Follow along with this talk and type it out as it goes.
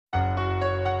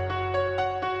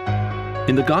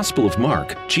In the Gospel of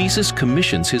Mark, Jesus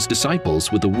commissions his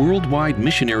disciples with a worldwide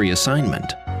missionary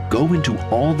assignment. Go into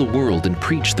all the world and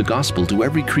preach the gospel to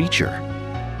every creature.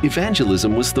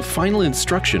 Evangelism was the final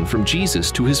instruction from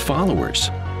Jesus to his followers.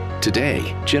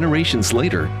 Today, generations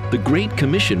later, the Great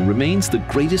Commission remains the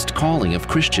greatest calling of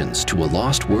Christians to a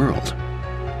lost world.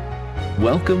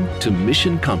 Welcome to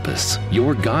Mission Compass,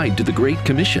 your guide to the Great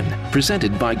Commission,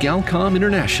 presented by Galcom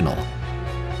International.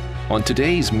 On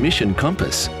today's Mission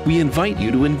Compass, we invite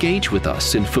you to engage with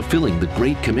us in fulfilling the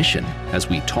Great Commission as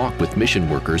we talk with mission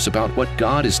workers about what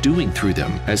God is doing through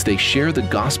them as they share the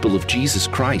gospel of Jesus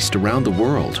Christ around the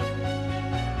world.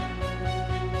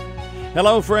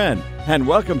 Hello, friend, and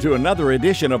welcome to another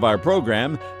edition of our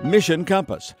program, Mission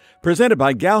Compass, presented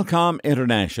by Galcom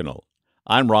International.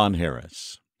 I'm Ron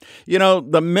Harris. You know,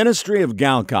 the ministry of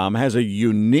Galcom has a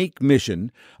unique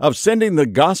mission of sending the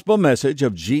gospel message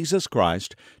of Jesus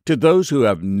Christ to those who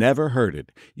have never heard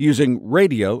it using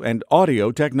radio and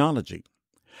audio technology.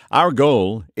 Our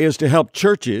goal is to help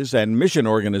churches and mission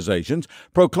organizations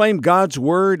proclaim God's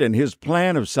word and his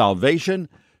plan of salvation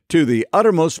to the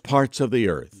uttermost parts of the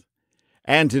earth.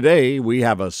 And today we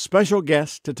have a special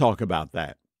guest to talk about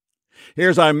that.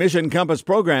 Here's our Mission Compass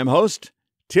program host,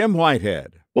 Tim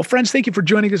Whitehead. Well, friends, thank you for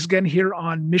joining us again here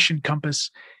on Mission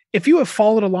Compass. If you have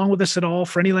followed along with us at all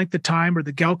for any length of time or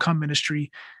the Galcom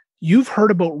ministry, you've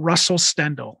heard about Russell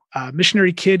Stendal, a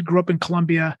missionary kid, grew up in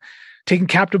Colombia, taken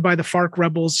captive by the FARC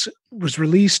rebels, was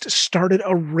released, started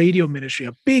a radio ministry,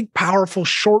 a big, powerful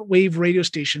shortwave radio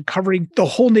station covering the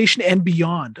whole nation and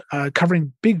beyond,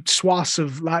 covering big swaths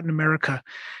of Latin America.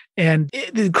 And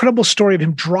the incredible story of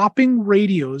him dropping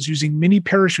radios using mini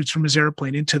parachutes from his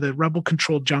airplane into the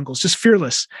rebel-controlled jungles, just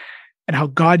fearless, and how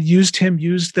God used him,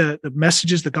 used the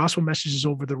messages, the gospel messages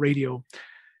over the radio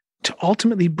to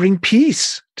ultimately bring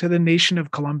peace to the nation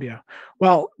of Colombia.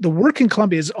 Well, the work in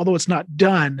Colombia is, although it's not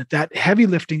done, that heavy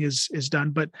lifting is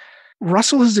done, but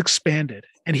Russell has expanded,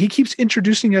 and he keeps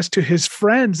introducing us to his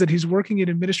friends that he's working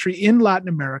in ministry in Latin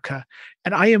America.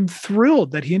 And I am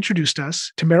thrilled that he introduced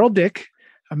us to Merrill Dyck,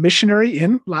 a missionary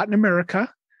in Latin America,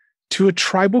 to a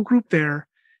tribal group there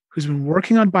who's been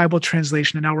working on Bible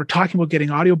translation. And now we're talking about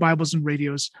getting audio Bibles and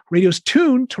radios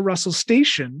tuned to Russell's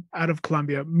station out of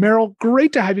Colombia. Merrill,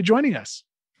 great to have you joining us.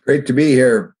 Great to be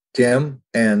here, Tim.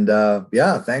 And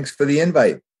thanks for the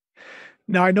invite.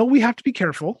 Now, I know we have to be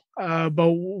careful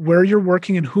about where you're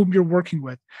working and whom you're working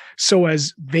with. So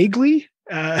as vaguely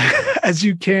as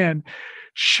you can,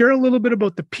 share a little bit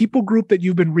about the people group that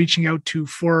you've been reaching out to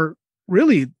for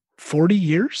really 40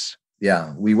 years?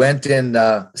 Yeah, we went in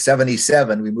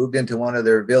 77. We moved into one of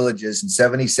their villages in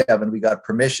 77. We got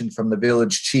permission from the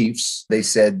village chiefs. They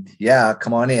said, yeah,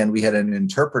 come on in. We had an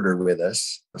interpreter with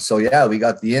us. So yeah, we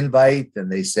got the invite and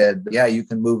they said, yeah, you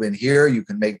can move in here. You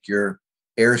can make your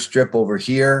airstrip over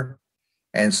here.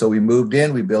 And so we moved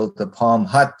in. We built a palm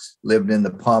hut, lived in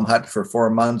the palm hut for 4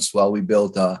 months while we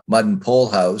built a mud and pole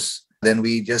house. Then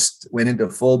we just went into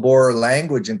full bore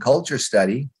language and culture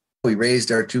study. We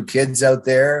raised our 2 kids out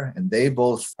there, and they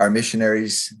both are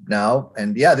missionaries now.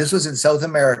 And yeah, this was in South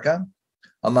America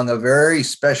among a very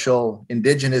special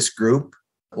Indigenous group.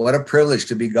 What a privilege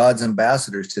to be God's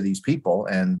ambassadors to these people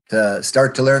and to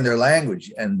start to learn their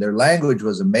language. And their language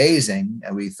was amazing.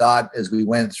 And we thought as we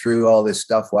went through all this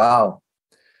stuff, wow,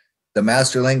 the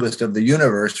master linguist of the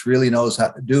universe really knows how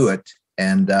to do it.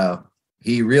 And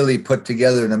he really put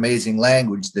together an amazing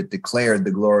language that declared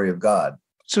the glory of God.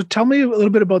 So tell me a little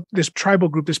bit about this tribal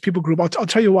group, this people group. I'll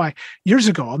tell you why. Years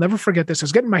ago, I'll never forget this. I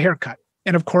was getting my hair cut.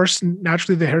 And of course,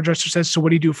 naturally, the hairdresser says, so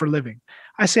what do you do for a living?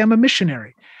 I say, I'm a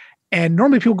missionary. And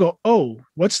normally people go, oh,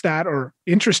 what's that? Or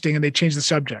interesting. And they change the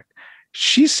subject.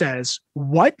 She says,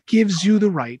 what gives you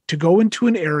the right to go into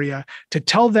an area to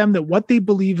tell them that what they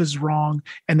believe is wrong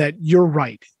and that you're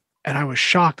right? And I was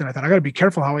shocked. And I thought, I got to be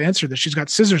careful how I answer this. She's got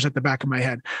scissors at the back of my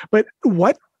head. But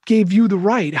what gave you the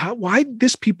right? Why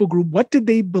this people group? What did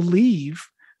they believe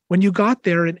when you got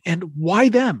there and why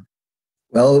them?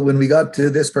 Well, when we got to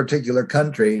this particular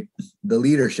country, the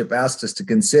leadership asked us to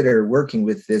consider working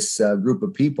with this group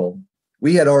of people.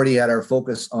 We had already had our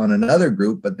focus on another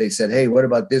group, but they said, hey, what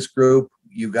about this group?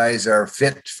 You guys are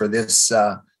fit for this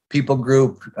people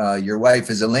group. Your wife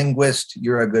is a linguist.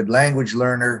 You're a good language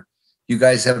learner. You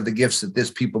guys have the gifts that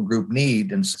this people group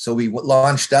need. And so we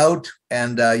launched out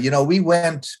and, we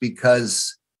went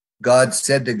because God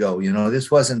said to go. This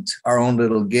wasn't our own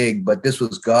little gig, but this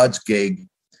was God's gig.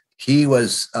 He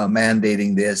was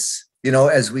mandating this.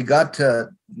 As we got to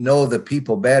know the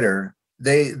people better,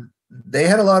 they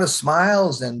had a lot of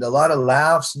smiles and a lot of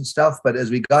laughs and stuff. But as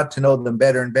we got to know them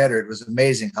better and better, it was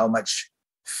amazing how much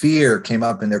fear came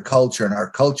up in their culture, and our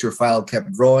culture file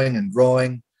kept growing and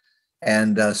growing,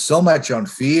 and so much on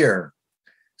fear,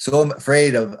 so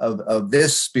afraid of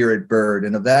this spirit bird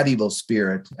and of that evil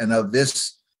spirit and of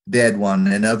this dead one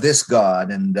and of this God,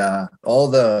 and all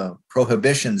the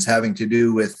prohibitions having to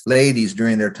do with ladies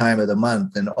during their time of the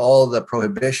month, and all the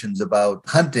prohibitions about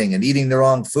hunting and eating the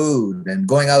wrong food and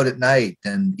going out at night,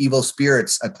 and evil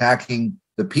spirits attacking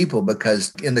the people,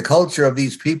 because in the culture of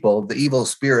these people, the evil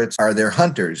spirits are their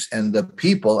hunters and the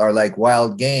people are like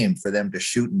wild game for them to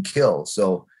shoot and kill.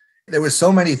 So there were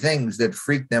so many things that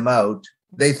freaked them out.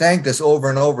 They thanked us over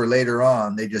and over later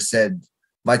on. They just said,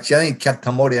 you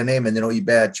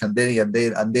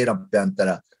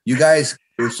guys,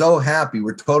 we're so happy.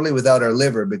 We're totally without our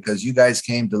liver because you guys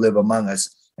came to live among us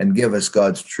and give us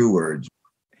God's true words.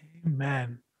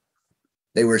 Amen.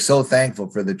 They were so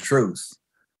thankful for the truth.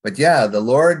 But yeah, the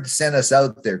Lord sent us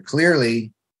out there.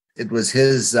 Clearly, it was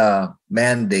his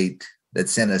mandate that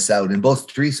sent us out. And both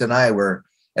Teresa and I were,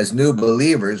 as new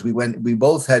believers, we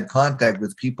both had contact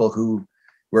with people who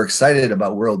were excited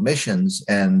about world missions,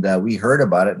 and we heard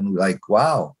about it and we were like,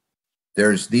 wow,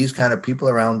 there's these kind of people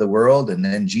around the world. And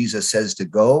then Jesus says to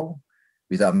go.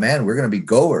 We thought, man, we're going to be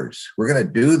goers. We're going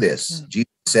to do this. Jesus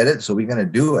said it, so we're going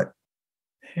to do it.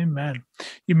 Amen.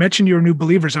 You mentioned you were new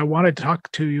believers. I wanted to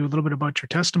talk to you a little bit about your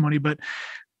testimony, but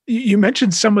you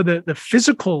mentioned some of the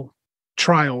physical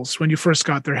trials when you first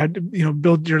got there. Had to,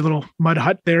 build your little mud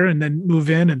hut there and then move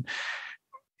in, and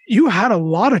you had a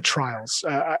lot of trials.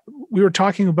 We were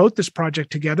talking about this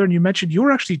project together, and you mentioned you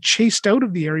were actually chased out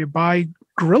of the area by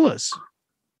guerrillas.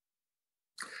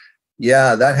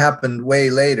 Yeah, that happened way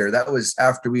later. That was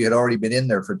after we had already been in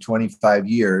there for 25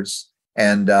 years.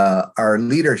 And our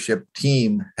leadership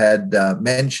team had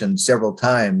mentioned several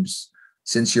times,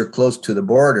 since you're close to the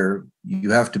border,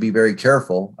 you have to be very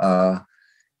careful.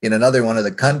 In another one of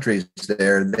the countries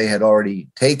there, they had already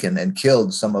taken and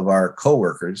killed some of our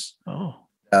coworkers. Oh.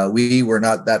 We were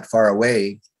not that far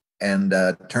away. And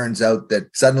turns out that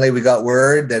suddenly we got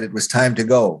word that it was time to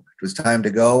go. It was time to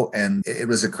go. And it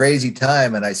was a crazy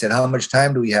time. And I said, how much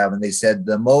time do we have? And they said,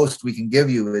 the most we can give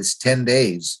you is 10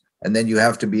 days. And then you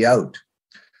have to be out.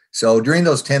 So during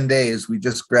those 10 days, we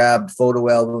just grabbed photo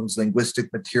albums,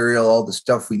 linguistic material, all the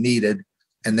stuff we needed.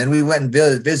 And then we went and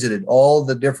visited all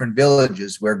the different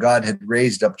villages where God had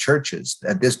raised up churches.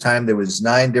 At this time, there was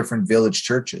 9 different village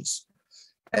churches.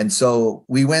 And so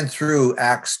we went through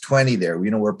Acts 20 there,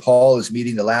 where Paul is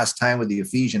meeting the last time with the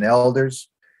Ephesian elders.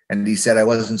 And he said, I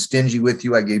wasn't stingy with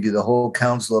you. I gave you the whole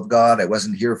counsel of God. I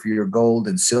wasn't here for your gold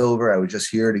and silver. I was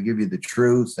just here to give you the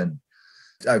truth. And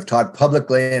I've taught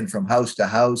publicly and from house to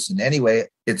house. And anyway,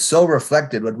 it so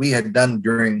reflected what we had done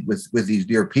with these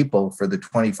dear people for the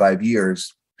 25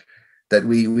 years that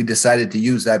we decided to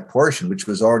use that portion, which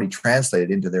was already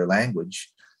translated into their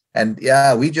language. And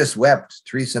yeah, we just wept.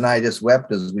 Teresa and I just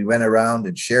wept as we went around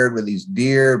and shared with these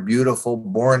dear, beautiful,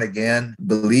 born again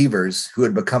believers who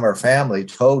had become our family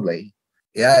totally.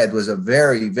 Yeah, it was a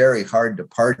very, very hard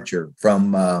departure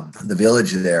from the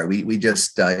village there. We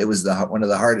just, it was one of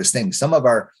the hardest things. Some of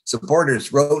our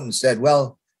supporters wrote and said,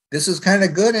 well, this is kind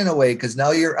of good in a way, because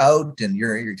now you're out and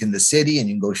you're in the city and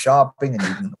you can go shopping and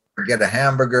you can get a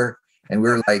hamburger. And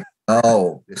we're like,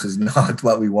 no, this is not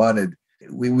what we wanted.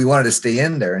 We wanted to stay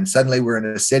in there. And suddenly we're in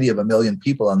a city of 1 million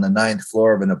people on the 9th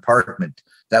floor of an apartment.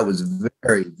 That was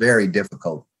very, very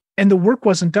difficult. And the work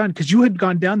wasn't done because you had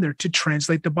gone down there to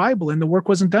translate the Bible and the work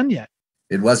wasn't done yet.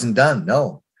 It wasn't done,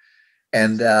 no.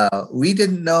 And we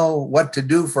didn't know what to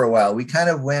do for a while. We kind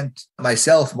of went,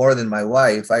 myself more than my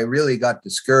wife, I really got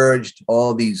discouraged.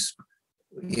 All these,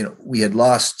 we had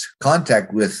lost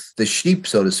contact with the sheep,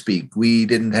 so to speak. We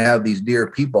didn't have these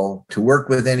dear people to work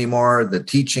with anymore. The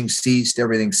teaching ceased,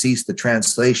 everything ceased, the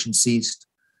translation ceased.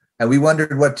 And we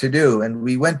wondered what to do. And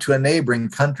we went to a neighboring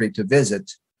country to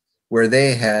visit, where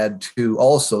they had to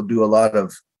also do a lot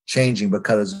of changing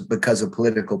because of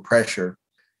political pressure.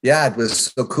 Yeah, it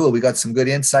was so cool. We got some good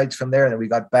insights from there. And then we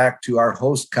got back to our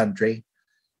host country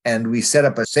and we set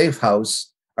up a safe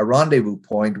house, a rendezvous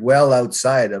point well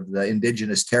outside of the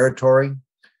Indigenous territory.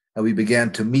 And we began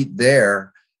to meet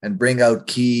there and bring out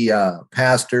key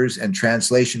pastors and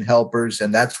translation helpers.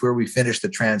 And that's where we finished the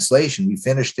translation. We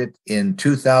finished it in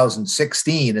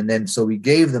 2016. And then so we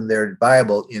gave them their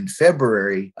Bible in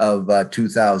February of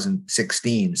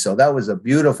 2016. So that was a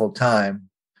beautiful time.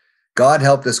 God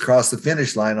helped us cross the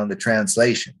finish line on the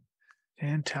translation.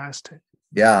 Fantastic.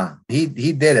 Yeah, he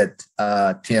did it,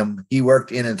 Tim. He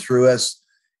worked in and through us.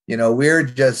 We're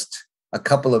just a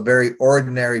couple of very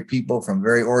ordinary people from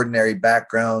very ordinary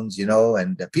backgrounds,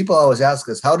 and people always ask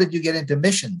us, how did you get into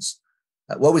missions?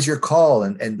 What was your call?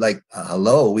 And like,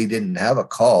 hello, we didn't have a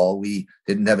call. We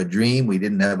didn't have a dream. We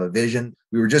didn't have a vision.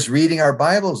 We were just reading our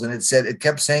Bibles, and it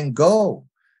kept saying, go,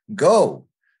 go.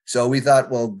 So we thought,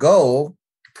 well, go,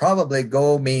 probably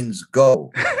go means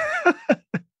go.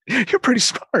 You're pretty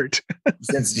smart.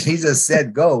 Since Jesus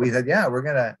said go, we said, yeah, we're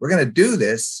gonna do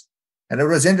this. And it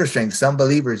was interesting. Some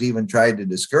believers even tried to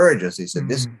discourage us. They said,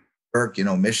 this work,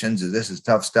 missions, this is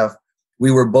tough stuff.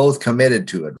 We were both committed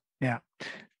to it. Yeah.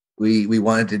 We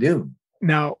wanted to do.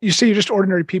 Now, you say you're just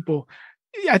ordinary people.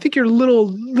 I think you're a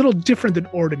little different than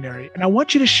ordinary. And I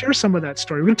want you to share some of that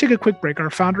story. We're going to take a quick break. Our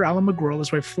founder, Alan McGraw,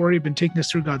 his wife, Flory, have been taking us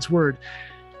through God's Word.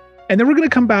 And then we're going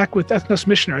to come back with Ethnos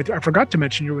missionary. I forgot to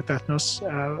mention you're with Ethnos,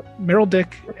 Merrill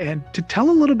Dyck, and to tell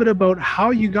a little bit about how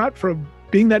you got from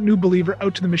being that new believer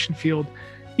out to the mission field,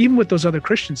 even with those other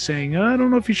Christians saying, I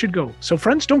don't know if you should go. So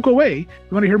friends, don't go away.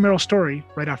 We want to hear Merrill's story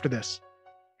right after this.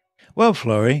 Well,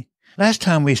 Flory, last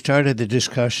time we started the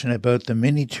discussion about the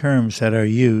many terms that are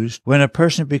used when a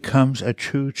person becomes a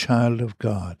true child of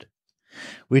God.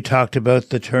 We talked about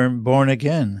the term born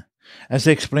again, as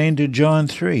explained in John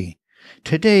 3.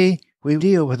 Today, we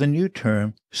deal with a new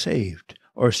term, saved,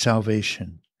 or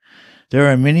salvation. There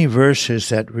are many verses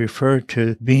that refer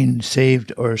to being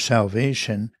saved or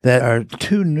salvation that are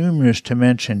too numerous to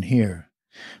mention here,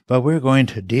 but we're going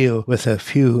to deal with a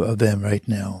few of them right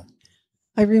now.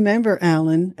 I remember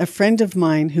Alan, a friend of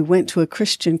mine who went to a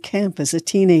Christian camp as a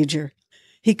teenager.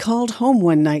 He called home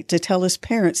one night to tell his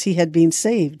parents he had been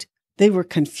saved. They were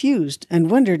confused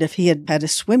and wondered if he had had a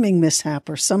swimming mishap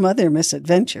or some other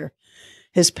misadventure.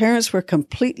 His parents were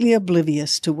completely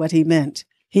oblivious to what he meant.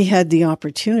 He had the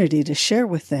opportunity to share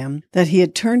with them that he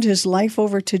had turned his life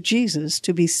over to Jesus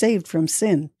to be saved from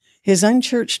sin. His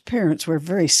unchurched parents were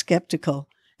very skeptical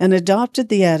and adopted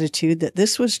the attitude that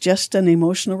this was just an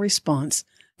emotional response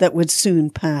that would soon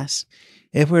pass.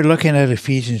 If we're looking at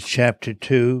Ephesians chapter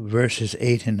 2, verses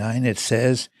 8 and 9, it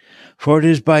says, For it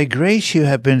is by grace you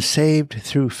have been saved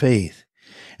through faith,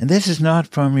 and this is not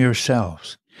from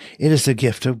yourselves. It is the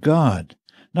gift of God,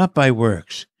 not by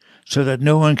works, so that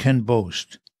no one can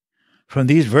boast. From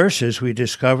these verses, we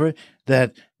discover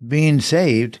that being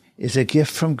saved is a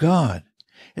gift from God.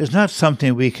 It is not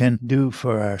something we can do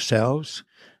for ourselves,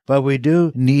 but we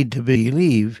do need to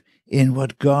believe in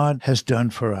what God has done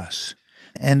for us.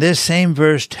 And this same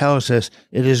verse tells us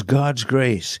it is God's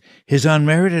grace, His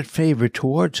unmerited favor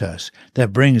towards us,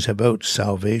 that brings about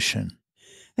salvation.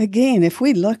 Again, if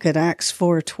we look at Acts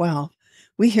 4:12,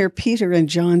 we hear Peter and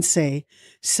John say,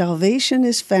 Salvation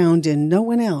is found in no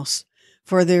one else,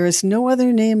 for there is no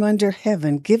other name under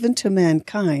heaven given to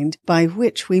mankind by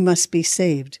which we must be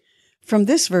saved. From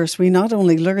this verse, we not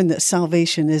only learn that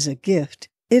salvation is a gift,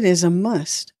 it is a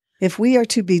must. If we are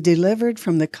to be delivered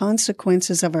from the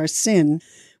consequences of our sin,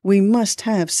 we must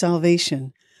have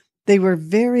salvation. They were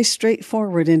very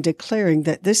straightforward in declaring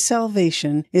that this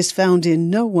salvation is found in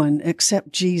no one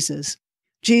except Jesus.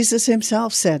 Jesus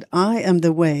himself said, I am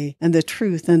the way and the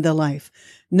truth and the life.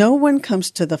 No one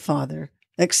comes to the Father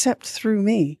except through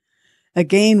me.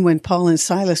 Again, when Paul and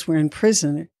Silas were in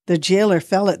prison, the jailer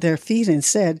fell at their feet and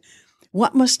said,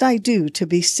 What must I do to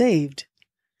be saved?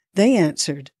 They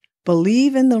answered,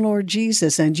 Believe in the Lord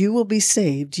Jesus, and you will be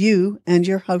saved, you and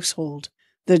your household.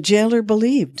 The jailer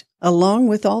believed, along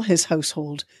with all his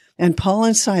household, and Paul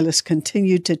and Silas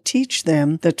continued to teach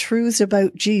them the truths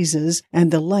about Jesus and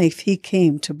the life he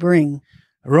came to bring.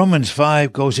 Romans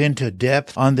 5 goes into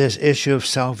depth on this issue of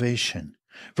salvation.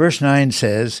 Verse 9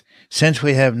 says, Since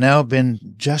we have now been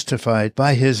justified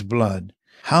by his blood,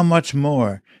 how much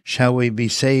more shall we be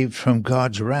saved from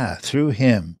God's wrath through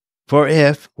him? For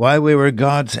if, while we were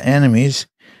God's enemies,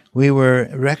 we were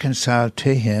reconciled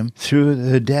to him through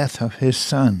the death of his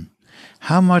Son,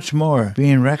 how much more,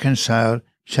 being reconciled,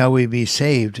 shall we be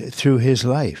saved through his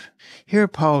life? Here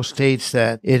Paul states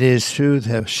that it is through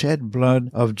the shed blood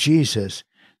of Jesus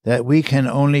that we can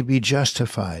only be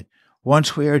justified.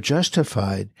 Once we are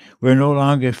justified, we no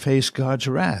longer face God's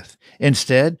wrath.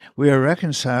 Instead, we are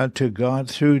reconciled to God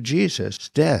through Jesus'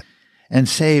 death and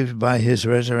saved by his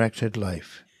resurrected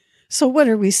life. So what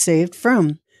are we saved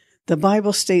from? The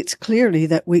Bible states clearly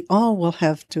that we all will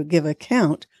have to give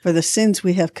account for the sins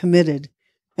we have committed,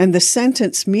 and the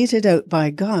sentence meted out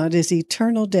by God is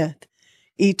eternal death,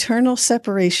 eternal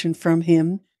separation from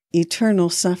him, eternal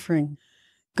suffering.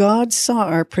 God saw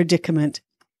our predicament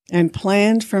and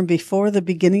planned from before the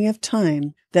beginning of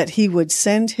time that he would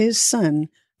send his Son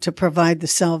to provide the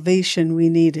salvation we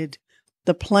needed.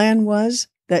 The plan was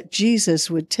that Jesus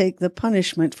would take the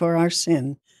punishment for our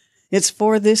sin. It's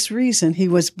for this reason he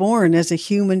was born as a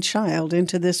human child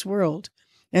into this world.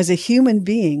 As a human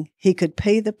being, he could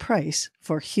pay the price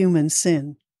for human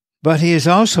sin. But he is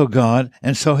also God,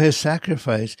 and so his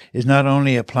sacrifice is not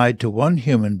only applied to one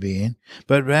human being,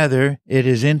 but rather it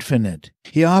is infinite.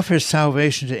 He offers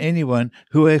salvation to anyone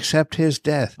who will accept his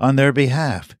death on their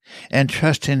behalf and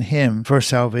trust in him for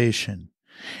salvation.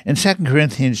 In 2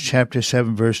 Corinthians chapter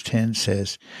 7, verse 10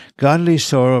 says, "Godly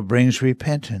sorrow brings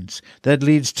repentance that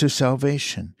leads to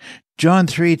salvation." John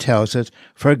 3 tells us,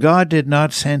 "For God did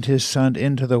not send his Son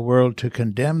into the world to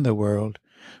condemn the world,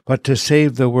 but to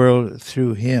save the world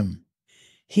through him."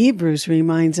 Hebrews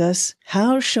reminds us,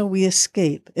 how shall we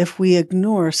escape if we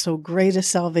ignore so great a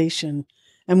salvation?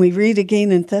 And we read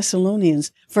again in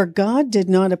Thessalonians, "For God did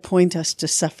not appoint us to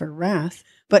suffer wrath,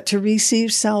 but to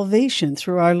receive salvation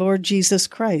through our Lord Jesus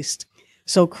Christ.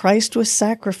 So Christ was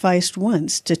sacrificed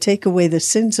once to take away the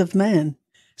sins of man."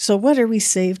 So what are we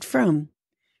saved from?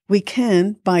 We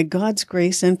can, by God's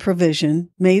grace and provision,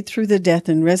 made through the death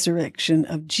and resurrection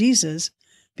of Jesus,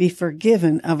 be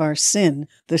forgiven of our sin,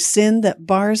 the sin that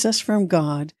bars us from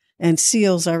God and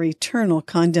seals our eternal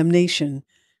condemnation.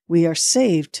 We are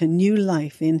saved to new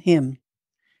life in him.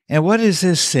 And what is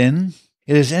this sin?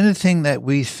 It is anything that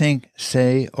we think,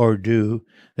 say, or do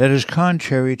that is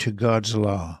contrary to God's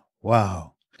law.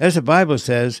 Wow. As the Bible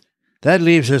says, that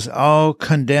leaves us all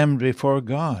condemned before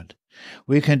God.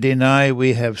 We can deny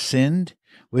we have sinned.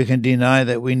 We can deny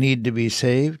that we need to be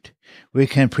saved. We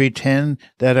can pretend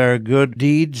that our good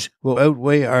deeds will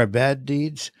outweigh our bad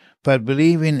deeds. But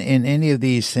believing in any of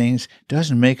these things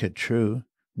doesn't make it true.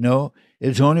 No,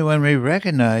 it's only when we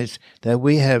recognize that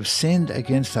we have sinned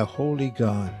against a holy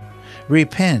God.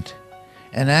 Repent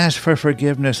and ask for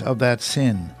forgiveness of that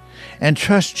sin, and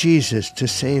trust Jesus to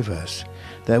save us,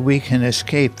 that we can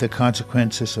escape the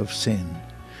consequences of sin.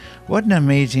 What an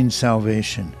amazing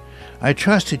salvation! I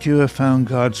trust that you have found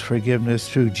God's forgiveness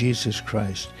through Jesus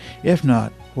Christ. If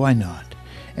not, why not?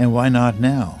 And why not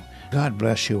now? God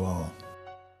bless you all.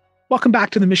 Welcome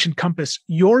back to the Mission Compass,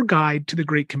 your guide to the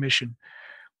Great Commission.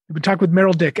 We've been talking with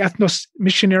Merrill Dyck, Ethnos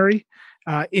missionary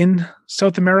in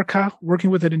South America, working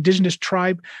with an Indigenous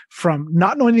tribe, from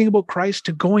not knowing anything about Christ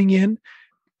to going in,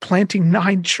 planting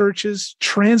 9 churches,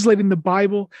 translating the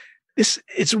Bible.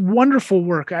 It's wonderful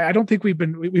work. I don't think we've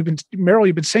been Merrill,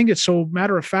 you've been saying it so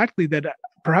matter-of-factly that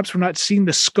perhaps we're not seeing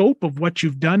the scope of what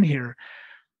you've done here.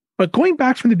 But going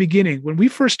back from the beginning, when we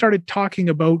first started talking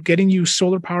about getting you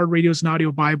solar-powered radios and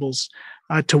audio Bibles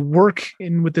to work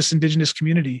in with this Indigenous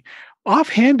community,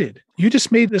 offhanded, you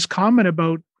just made this comment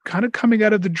about kind of coming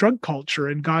out of the drug culture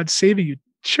and God saving you.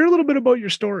 Share a little bit about your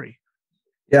story.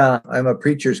 Yeah, I'm a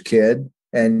preacher's kid,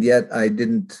 and yet I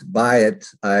didn't buy it.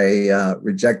 I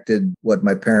rejected what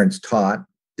my parents taught.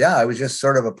 Yeah, I was just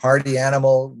sort of a party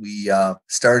animal. We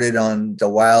started on the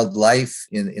wild life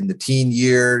in the teen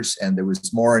years, and there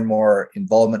was more and more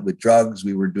involvement with drugs.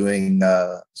 We were doing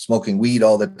smoking weed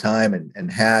all the time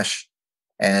and hash.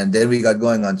 And then we got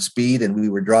going on speed, and we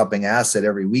were dropping acid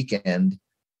every weekend.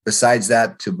 Besides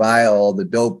that, to buy all the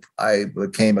dope, I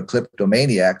became a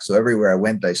kleptomaniac. So everywhere I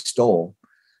went, I stole,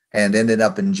 and ended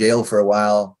up in jail for a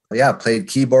while. Yeah, played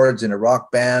keyboards in a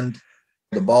rock band,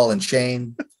 the ball and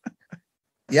chain.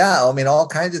 Yeah, I mean, all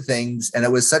kinds of things. And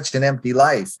it was such an empty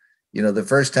life. You know, the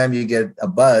first time you get a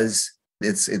buzz,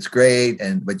 it's great.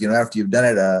 But, you know, after you've done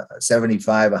it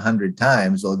 75, 100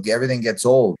 times, well, everything gets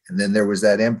old. And then there was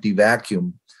that empty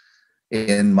vacuum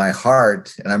in my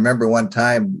heart. And I remember one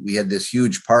time we had this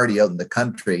huge party out in the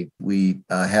country. We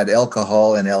had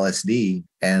alcohol and LSD,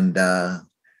 and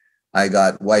I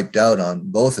got wiped out on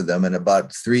both of them. And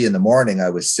about 3 a.m, I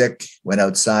was sick, went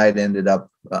outside, ended up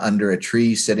under a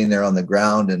tree, sitting there on the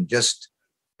ground, and just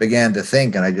began to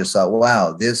think. And I just thought,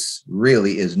 wow, this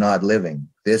really is not living.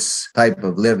 This type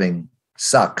of living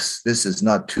sucks. This is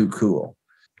not too cool.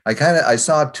 I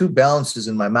saw 2 balances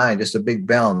in my mind, just a big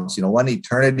balance, you know, one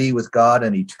eternity with God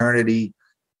and eternity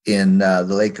in the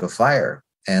lake of fire.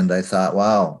 And I thought,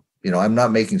 wow, you know, I'm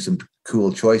not making some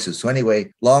cool choices. So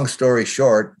anyway, long story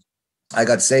short, I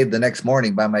got saved the next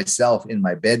morning by myself in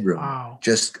my bedroom. Wow.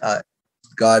 Just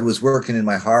God was working in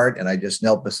my heart, and I just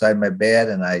knelt beside my bed,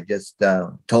 and I just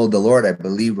told the Lord I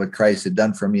believed what Christ had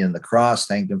done for me on the cross,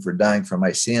 thanked him for dying for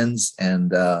my sins.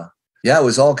 And yeah, it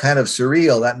was all kind of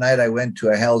surreal. That night I went to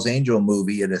a Hell's Angel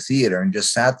movie at a theater and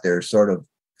just sat there sort of.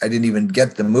 I didn't even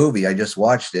get the movie. I just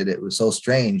watched it. It was so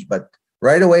strange. But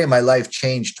right away, my life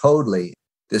changed totally.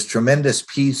 This tremendous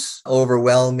peace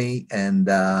overwhelmed me, and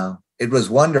it was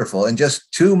wonderful. And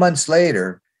just 2 months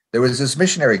later, there was this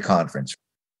missionary conference.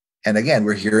 And again,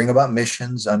 we're hearing about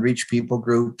missions, unreached people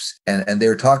groups, and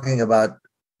they're talking about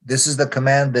this is the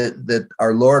command that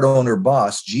our Lord, owner,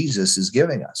 boss, Jesus, is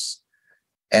giving us.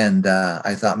 And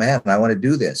I thought, man, I want to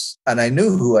do this. And I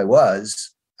knew who I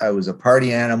was. I was a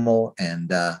party animal.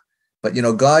 But,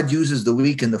 God uses the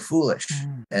weak and the foolish.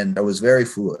 And I was very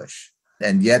foolish.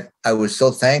 And yet I was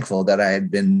so thankful that I had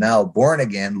been now born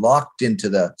again, locked into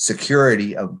the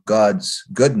security of God's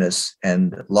goodness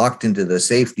and locked into the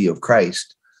safety of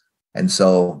Christ. And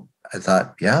so I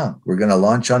thought, yeah, we're going to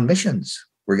launch on missions.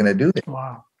 We're going to do this.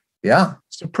 Wow. Yeah.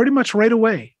 So pretty much right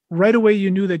away,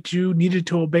 you knew that you needed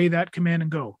to obey that command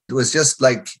and go. It was just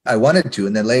like I wanted to.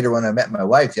 And then later when I met my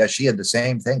wife, yeah, she had the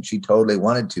same thing. She totally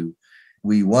wanted to.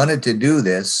 We wanted to do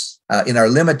this in our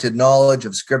limited knowledge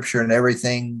of scripture and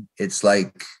everything. It's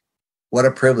like, what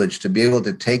a privilege to be able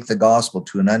to take the gospel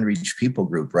to an unreached people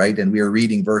group, right? And we are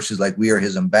reading verses like we are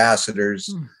his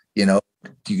ambassadors.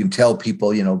 You can tell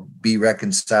people, be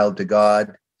reconciled to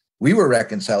God. We were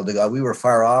reconciled to God. We were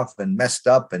far off and messed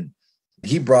up. And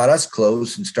he brought us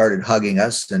close and started hugging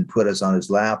us and put us on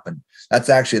his lap. And that's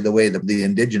actually the way the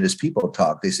Indigenous people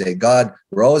talk. They say, God,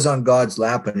 we're always on God's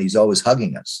lap and he's always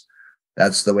hugging us.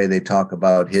 That's the way they talk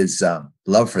about his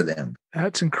love for them.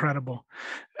 That's incredible.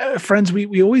 Friends,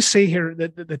 we always say here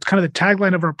that kind of the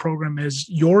tagline of our program is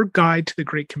your guide to the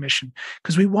Great Commission,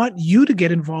 because we want you to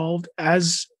get involved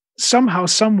as somehow,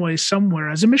 some way, somewhere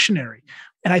as a missionary.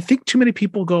 And I think too many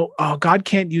people go, oh, God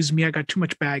can't use me. I got too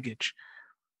much baggage.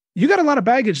 You got a lot of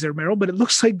baggage there, Merrill, but it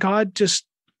looks like God just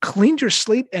cleaned your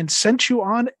slate and sent you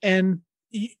on. And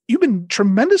you've been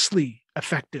tremendously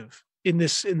effective in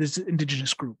this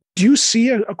Indigenous group. Do you see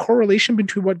a correlation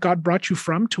between what God brought you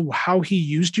from to how he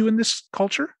used you in this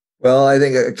culture? Well, I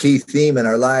think a key theme in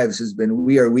our lives has been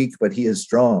we are weak, but he is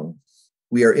strong.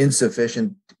 We are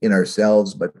insufficient in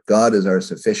ourselves, but God is our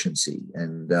sufficiency.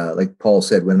 And like Paul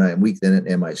said, when I am weak, then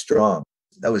am I strong.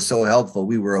 That was so helpful.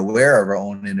 We were aware of our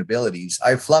own inabilities.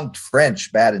 I flunked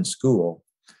French bad in school,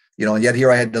 and yet here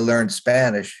I had to learn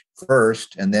Spanish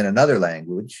first and then another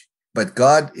language. But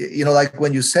God, like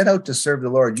when you set out to serve the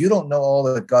Lord, you don't know all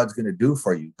that God's going to do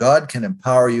for you. God can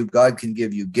empower you. God can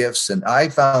give you gifts. And I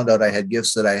found out I had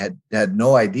gifts that I had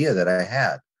no idea that I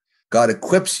had. God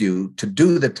equips you to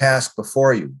do the task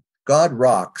before you. God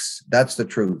rocks. That's the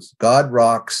truth. God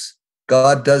rocks.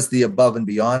 God does the above and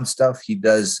beyond stuff. He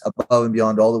does above and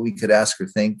beyond all that we could ask or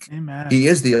think. Amen. He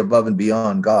is the above and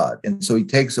beyond God. And so he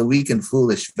takes a weak and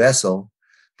foolish vessel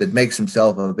that makes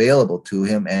himself available to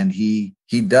him, and he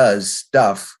does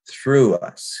stuff through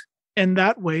us. And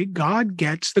that way, God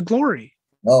gets the glory.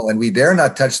 Oh, and we dare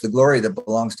not touch the glory that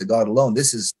belongs to God alone.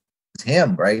 This is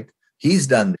him, right? He's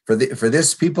done for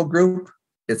this people group.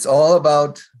 It's all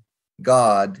about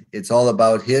God. It's all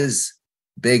about his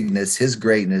bigness, his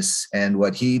greatness, and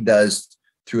what he does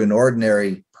through an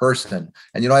ordinary person.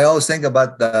 And, I always think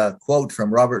about the quote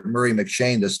from Robert Murray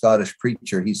McShane, the Scottish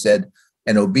preacher. He said,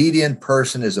 an obedient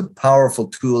person is a powerful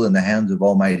tool in the hands of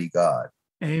Almighty God.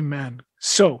 Amen.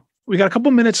 So we got a couple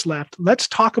minutes left. Let's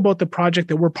talk about the project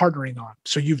that we're partnering on.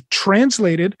 So you've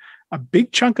translated a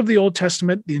big chunk of the Old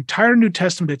Testament, the entire New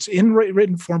Testament. It's in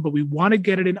written form, but we want to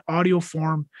get it in audio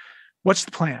form. What's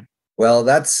the plan? Well,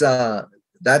 that's to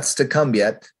come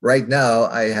yet. Right now,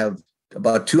 I have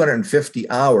about 250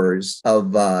 hours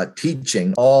of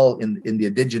teaching, all in the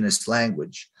Indigenous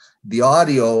language. The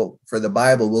audio for the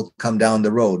Bible will come down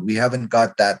the road. We haven't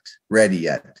got that ready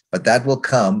yet, but that will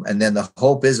come. And then the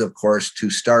hope is, of course,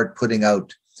 to start putting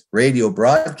out radio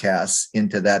broadcasts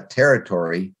into that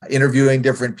territory, interviewing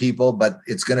different people, but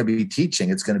it's going to be teaching.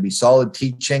 It's going to be solid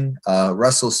teaching.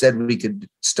 Russell said we could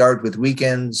start with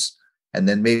weekends and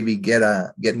then maybe get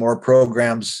more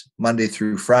programs Monday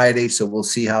through Friday. So we'll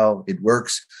see how it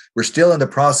works. We're still in the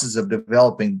process of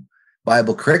developing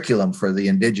Bible curriculum for the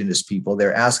Indigenous people.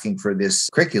 They're asking for this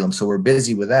curriculum. So we're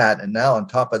busy with that. And now on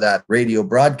top of that, radio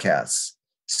broadcasts.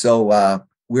 So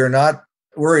we're not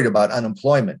worried about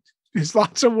unemployment. There's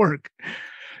lots of work.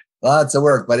 Lots of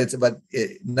work, but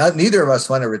neither of us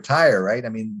want to retire, right? I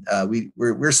mean,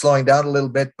 we're slowing down a little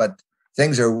bit, but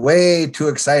things are way too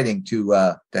exciting to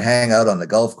hang out on the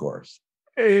golf course.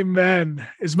 Amen.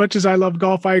 As much as I love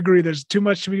golf, I agree. There's too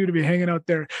much to do to be hanging out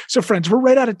there. So friends, we're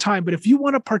right out of time, but if you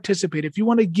want to participate, if you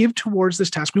want to give towards this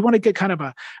task, we want to get kind of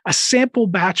a sample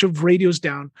batch of radios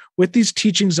down with these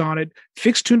teachings on it,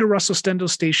 fixed tuned to Russell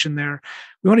Stendel's station there.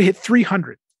 We want to hit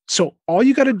 300. So all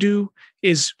you got to do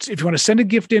is, if you want to send a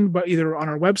gift in, but either on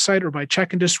our website or by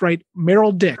check, and just write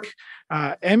Merrill Dyck,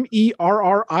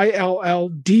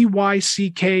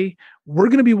 MERRILLDYCK. We're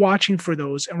going to be watching for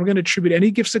those, and we're going to attribute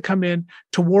any gifts that come in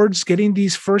towards getting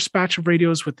these first batch of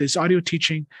radios with this audio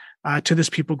teaching to this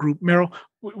people group. Merrill,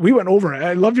 we went over it.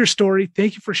 I love your story.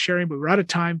 Thank you for sharing, but we're out of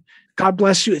time. God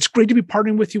bless you. It's great to be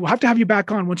partnering with you. We'll have to have you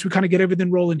back on once we kind of get everything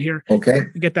rolling here. Okay.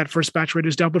 And get that first batch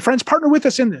radios down. But friends, partner with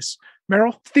us in this.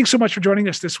 Merrill, thanks so much for joining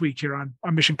us this week here on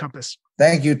Mission Compass.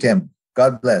 Thank you, Tim.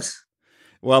 God bless.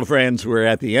 Well, friends, we're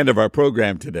at the end of our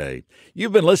program today.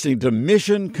 You've been listening to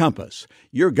Mission Compass,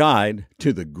 your guide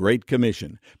to the Great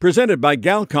Commission, presented by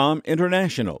Galcom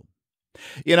International.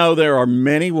 You know, there are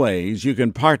many ways you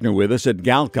can partner with us at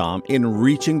Galcom in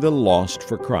reaching the lost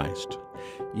for Christ.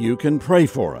 You can pray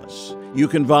for us. You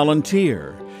can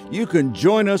volunteer. You can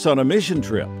join us on a mission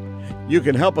trip. You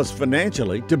can help us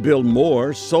financially to build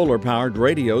more solar-powered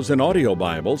radios and audio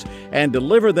Bibles and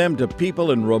deliver them to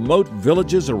people in remote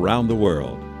villages around the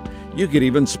world. You could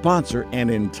even sponsor an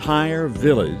entire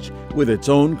village with its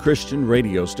own Christian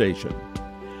radio station.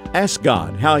 Ask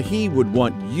God how He would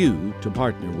want you to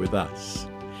partner with us.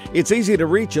 It's easy to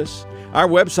reach us. Our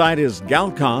website is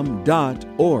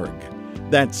galcom.org.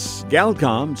 That's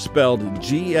Galcom, spelled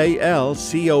GALCOM.org.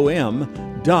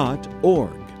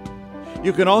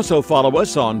 You can also follow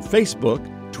us on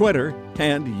Facebook, Twitter,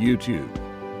 and YouTube.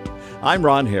 I'm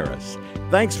Ron Harris.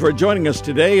 Thanks for joining us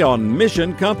today on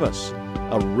Mission Compass,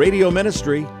 a radio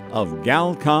ministry of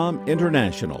Galcom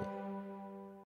International.